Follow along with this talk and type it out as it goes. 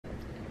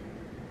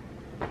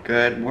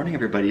Good morning,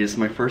 everybody. This is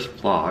my first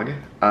vlog.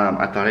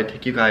 I thought I'd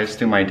take you guys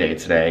through my day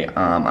today.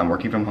 I'm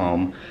working from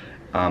home.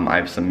 I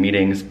have some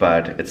meetings,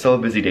 but it's still a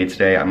busy day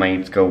today. I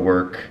might go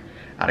work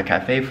at a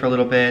cafe for a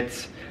little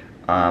bit.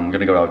 I'm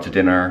gonna go out to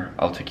dinner.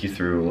 I'll take you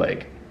through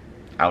like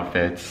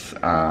outfits,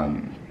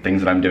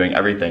 things that I'm doing,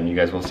 everything. You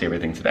guys will see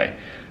everything today.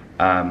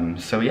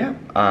 So yeah,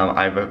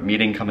 I have a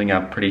meeting coming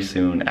up pretty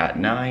soon at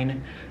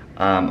 9.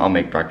 I'll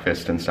make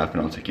breakfast and stuff,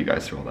 and I'll take you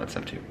guys through all that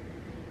stuff too.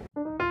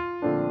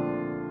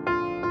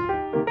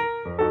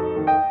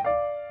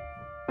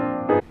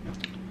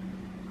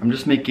 I'm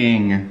just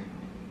making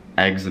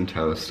eggs and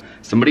toast.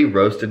 Somebody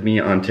roasted me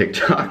on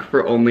TikTok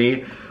for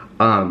only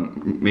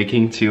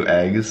making 2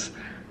 eggs.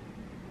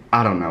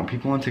 I don't know,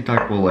 people on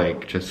TikTok will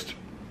like just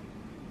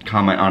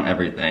comment on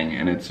everything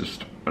and it's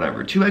just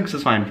whatever. 2 eggs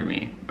is fine for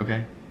me,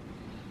 okay?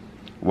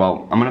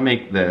 Well, I'm gonna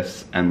make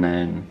this and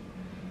then,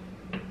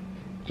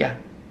 yeah.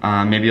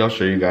 Maybe I'll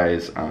show you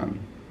guys I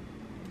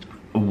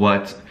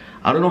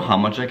don't know how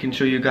much I can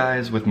show you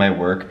guys with my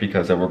work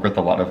because I work with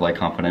a lot of like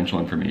confidential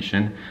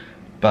information.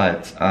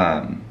 But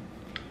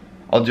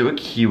I'll do a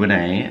Q&A,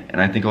 and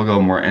I think I'll go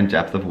more in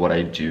depth of what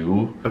I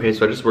do. Okay,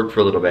 so I just worked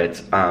for a little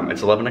bit.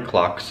 It's 11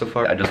 o'clock so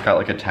far. I just got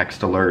like a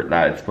text alert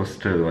that it's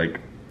supposed to like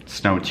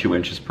snow 2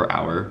 inches per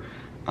hour.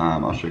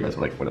 I'll show you guys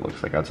like what it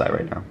looks like outside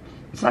right now.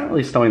 It's not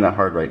really snowing that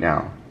hard right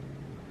now.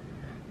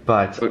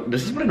 But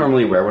this is what I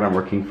normally wear when I'm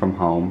working from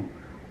home.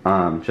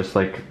 Just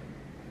like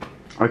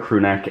a crew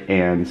neck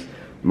and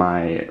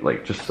my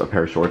like just a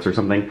pair of shorts or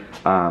something,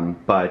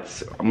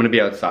 but I'm gonna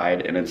be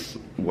outside and it's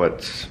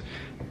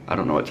I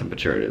don't know what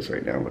temperature it is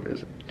right now. What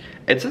is it?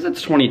 It says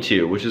it's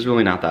 22, which is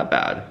really not that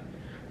bad,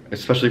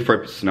 especially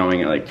for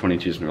snowing at like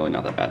 22 is really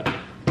not that bad.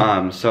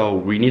 So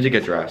we need to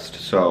get dressed,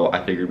 so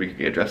I figured we could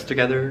get dressed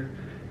together,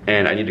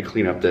 and I need to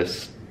clean up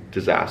this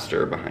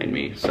disaster behind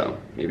me, so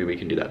maybe we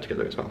can do that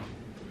together as well.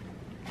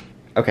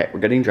 Okay,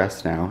 we're getting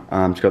dressed now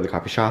to go to the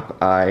coffee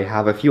shop. I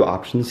have a few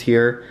options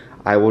here.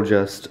 I will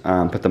just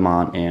put them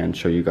on and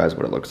show you guys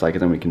what it looks like,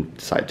 and then we can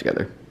decide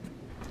together.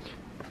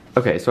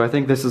 Okay, so I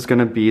think this is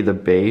gonna be the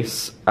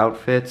base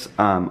outfit.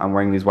 I'm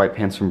wearing these white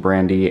pants from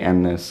Brandy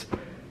and this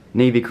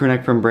navy crew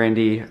neck from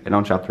Brandy. I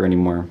don't shop there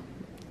anymore.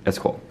 It's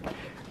cool.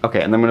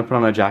 Okay, and then I'm gonna put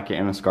on a jacket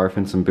and a scarf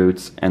and some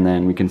boots, and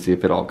then we can see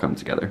if it all comes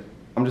together.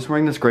 I'm just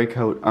wearing this gray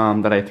coat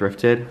that I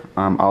thrifted.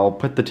 I'll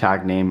put the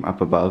tag name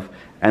up above,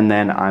 and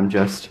then I'm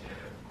just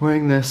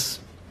wearing this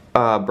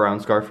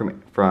brown scarf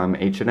from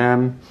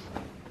H&M.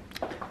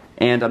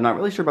 And I'm not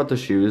really sure about the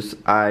shoes.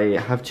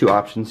 I have 2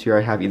 options here.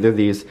 I have either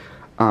these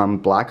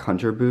black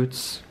hunter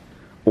boots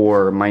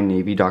or my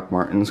navy Doc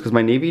Martens, because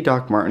my navy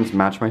Doc Martens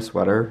match my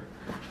sweater,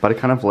 but I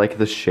kind of like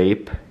the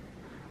shape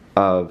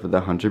of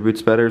the hunter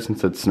boots better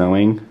since it's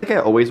snowing. I think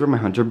I always wear my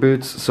hunter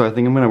boots, so I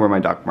think I'm gonna wear my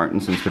Doc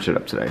Martens and switch it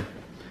up today.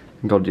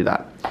 And go do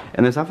that.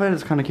 And this outfit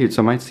is kind of cute,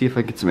 so I might see if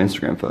I get some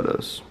Instagram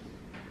photos.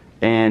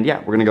 And yeah,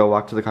 we're gonna go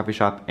walk to the coffee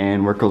shop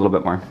and work a little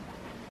bit more.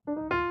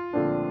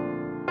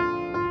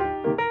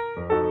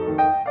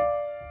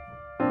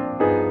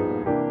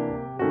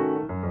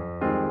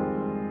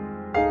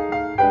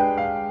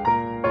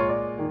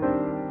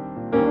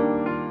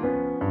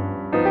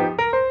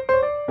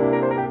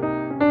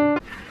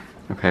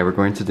 Okay, we're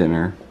going to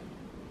dinner.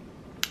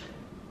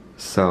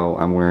 So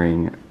I'm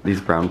wearing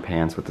these brown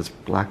pants with this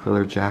black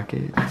leather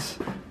jacket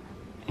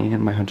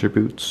and my hunter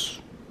boots.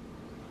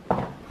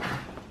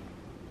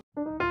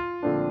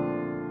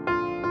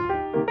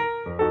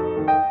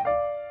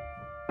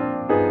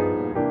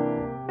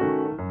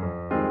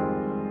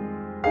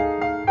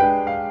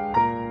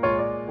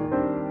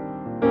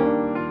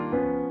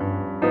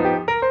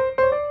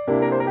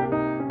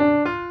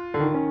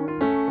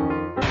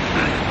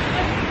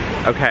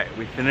 Okay,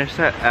 we finished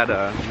at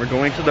Etta. We're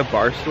going to the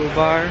Barstool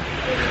bar.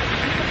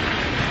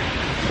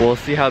 We'll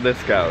see how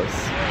this goes.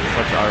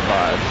 That's our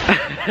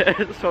vibe.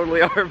 It's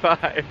totally our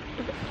vibe.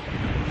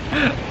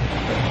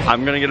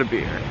 I'm gonna get a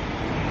beer.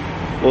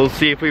 We'll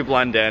see if we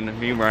blend in.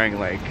 Me wearing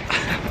like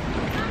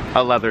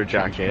a leather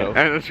jacket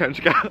and a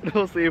trench coat.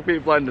 We'll see if we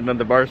blend in at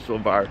the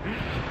Barstool bar.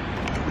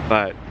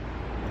 But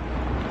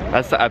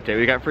that's the update.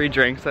 We got free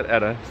drinks at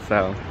Etta,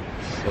 so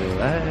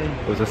slay.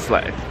 It was a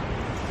sleigh.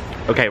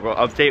 Okay, we'll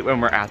update when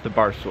we're at the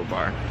Barstool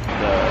bar.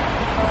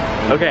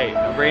 Okay,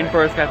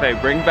 Rainforest Cafe.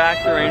 Bring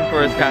back the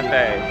Rainforest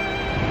Cafe.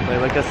 Play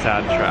like a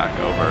sad track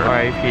over.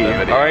 R.I.P.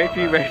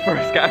 R.I.P.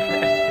 Rainforest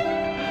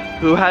Cafe.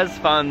 Who has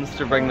funds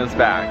to bring this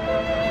back?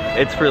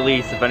 It's for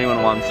lease if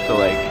anyone wants to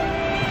like...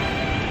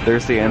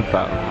 There's the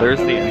info. There's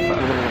the info.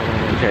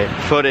 Okay,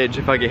 footage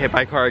if I get hit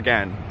by a car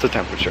again. What's the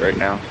temperature right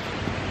now?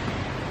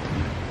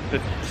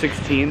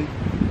 16?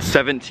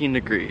 17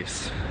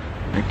 degrees.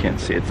 I can't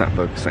see, it's not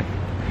focusing.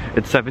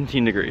 It's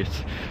 17 degrees.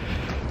 Okay,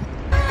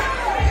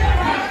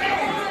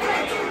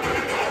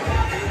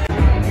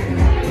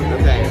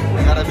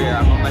 I got a beer.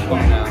 I'm on my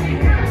phone now.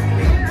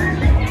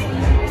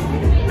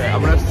 Okay,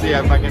 I'm gonna see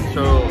if I can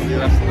show the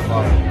rest of the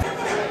bottle.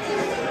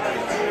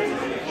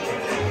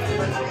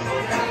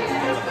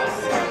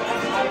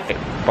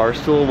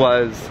 Barstool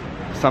was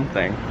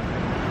something.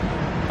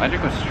 My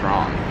drink was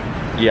strong.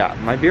 Yeah,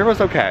 my beer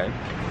was okay.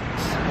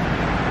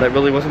 That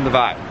really wasn't the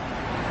vibe.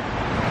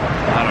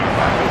 I don't know.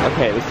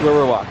 Okay, this is where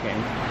we're walking.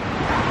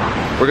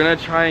 We're gonna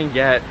try and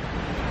get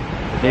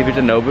maybe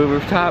to Nobu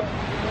rooftop.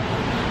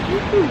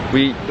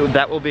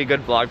 That will be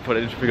good vlog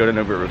footage if we go to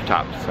Nobu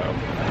rooftop, so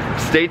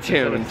stay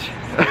tuned.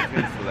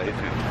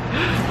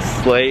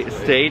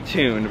 Stay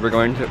tuned. We're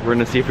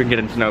gonna see if we can get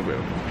into Nobu.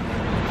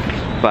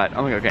 But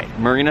oh my god, okay.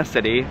 Marina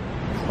City,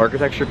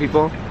 architecture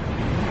people.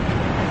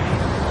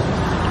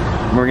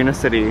 Marina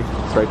City,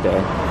 it's right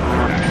there.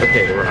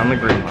 Okay, we're on the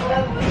green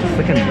line. It's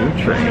like a new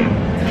train.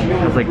 It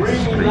has like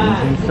screens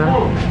and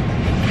stuff. It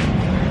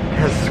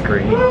has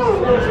screens.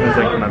 This one's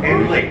like my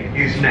booth.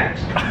 Is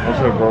next.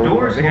 Also, bro,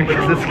 Doors this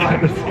open.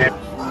 kind of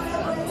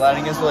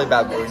lighting is really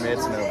bad, but we made it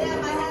to Nobu.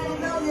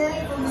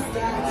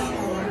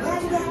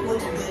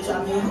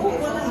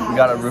 We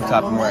got a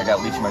rooftop and where I got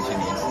lychee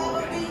martinis.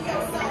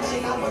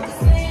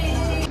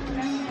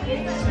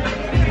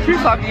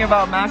 She's talking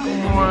about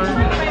Macklemore.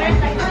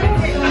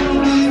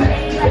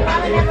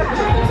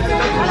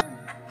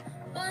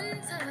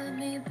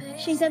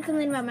 She said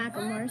something about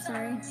Macklemore,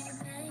 sorry.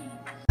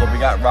 Well, we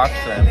got rock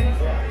shrimp.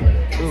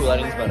 Ooh,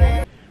 lighting's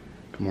better.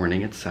 Good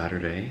morning, it's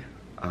Saturday.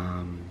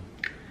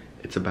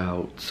 It's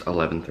about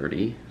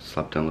 11:30.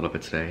 Slept in a little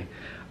bit today.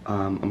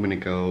 I'm gonna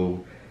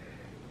go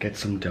get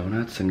some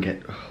donuts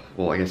and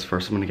well, I guess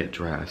first I'm gonna get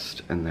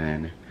dressed, and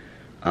then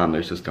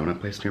there's this donut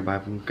place nearby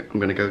I'm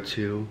gonna go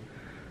to.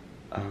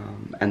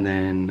 And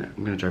then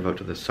I'm gonna drive out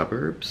to the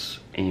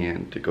suburbs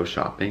and to go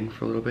shopping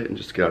for a little bit and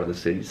just get out of the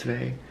city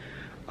today.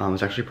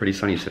 It's actually pretty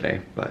sunny today,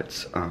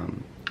 but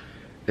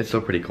it's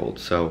still pretty cold,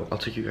 so I'll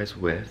take you guys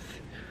with.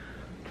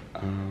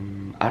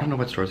 I don't know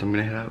what stores I'm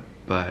gonna hit out,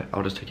 but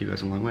I'll just take you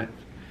guys along with.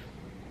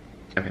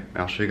 Okay,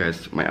 I'll show you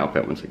guys my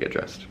outfit once I get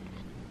dressed.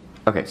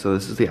 Okay, so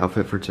this is the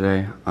outfit for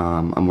today.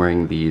 I'm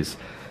wearing these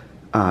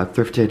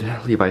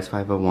thrifted Levi's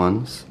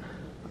 501s.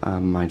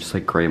 My just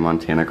like gray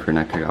Montana crew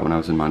neck I got when I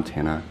was in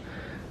Montana.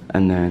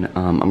 And then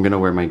I'm gonna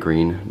wear my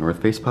green North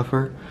Face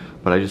puffer.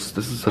 But this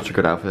is such a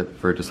good outfit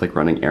for just like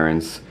running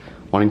errands,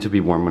 wanting to be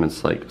warm when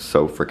it's like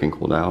so freaking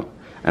cold out.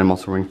 And I'm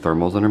also wearing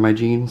thermals under my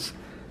jeans.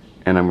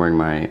 And I'm wearing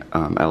my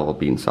LL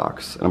Bean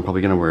socks. And I'm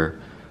probably gonna wear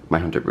my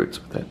hunter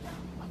boots with it.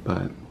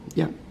 But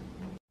yeah.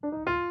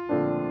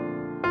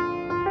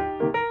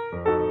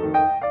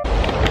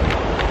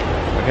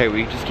 Okay,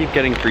 we just keep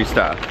getting free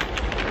stuff.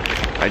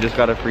 I just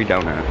got a free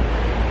donut.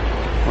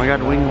 Oh my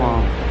god, wing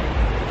wall.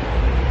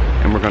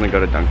 And we're gonna go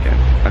to Dunkin'.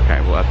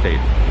 Okay, we'll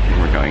update when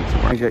we're going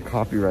somewhere. I get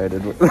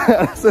copyrighted with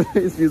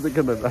SMA's music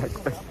in the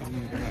background.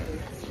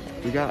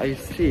 We got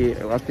iced tea.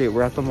 Update,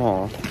 we're at the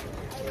mall.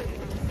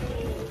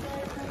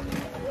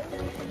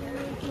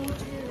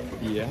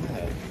 Yeah.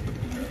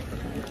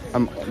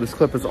 This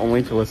clip is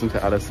only to listen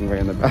to Addison Rae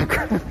in the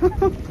background.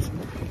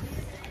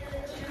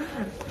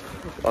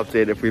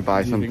 Update if we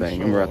buy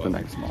something and we're at the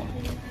next mall.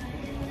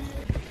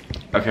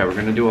 Okay, we're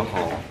gonna do a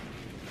haul.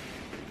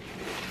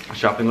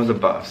 Shopping was a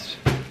bust.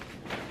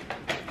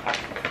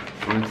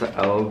 I went to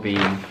LL Bean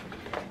and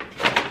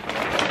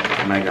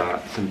I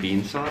got some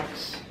bean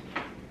socks.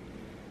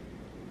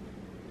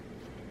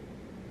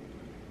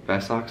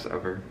 Best socks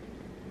ever.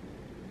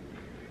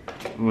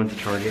 We went to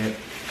Target.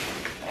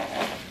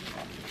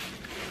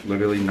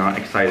 Literally not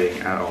exciting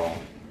at all.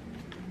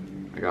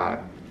 I got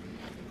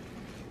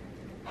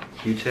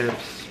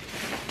Q-tips,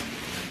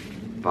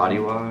 body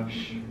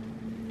wash,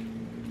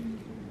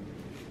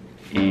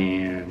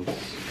 and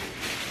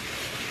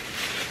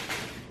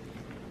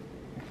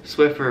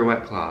Swiffer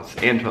wet cloths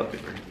and toilet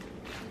paper.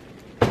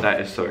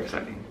 That is so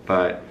exciting,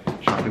 but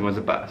shopping was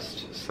a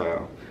bust,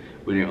 so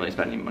we didn't really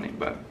spend any money,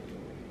 but.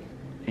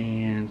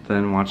 And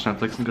then watch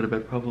Netflix and go to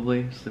bed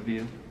probably, is the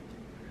view.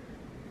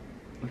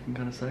 Looking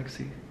kind of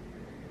sexy.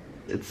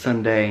 It's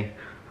Sunday.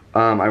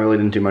 I really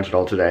didn't do much at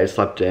all today. I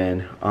slept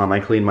in. I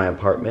cleaned my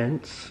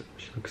apartment.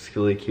 She looks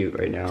really cute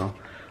right now.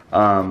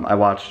 I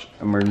watched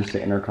Emergency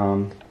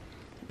Intercom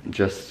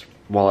just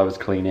while I was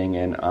cleaning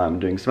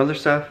and doing some other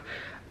stuff.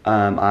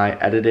 I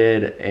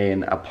edited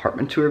an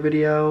apartment tour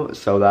video,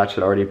 so that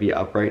should already be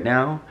up right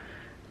now.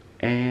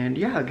 And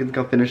yeah, I'm gonna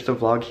go finish the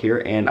vlog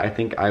here, and I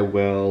think I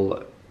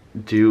will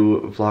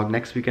do vlog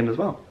next weekend as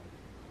well.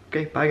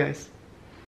 Okay, bye guys.